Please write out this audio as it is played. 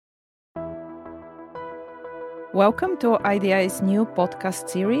Welcome to IDI's new podcast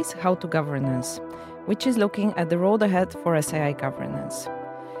series, How to Governance, which is looking at the road ahead for SAI governance.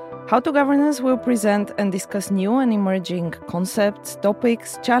 How to Governance will present and discuss new and emerging concepts,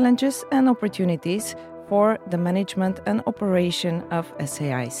 topics, challenges, and opportunities for the management and operation of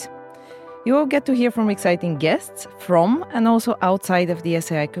SAIs. You will get to hear from exciting guests from and also outside of the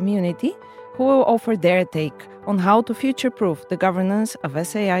SAI community who will offer their take on how to future-proof the governance of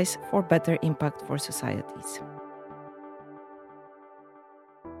SAIs for better impact for societies.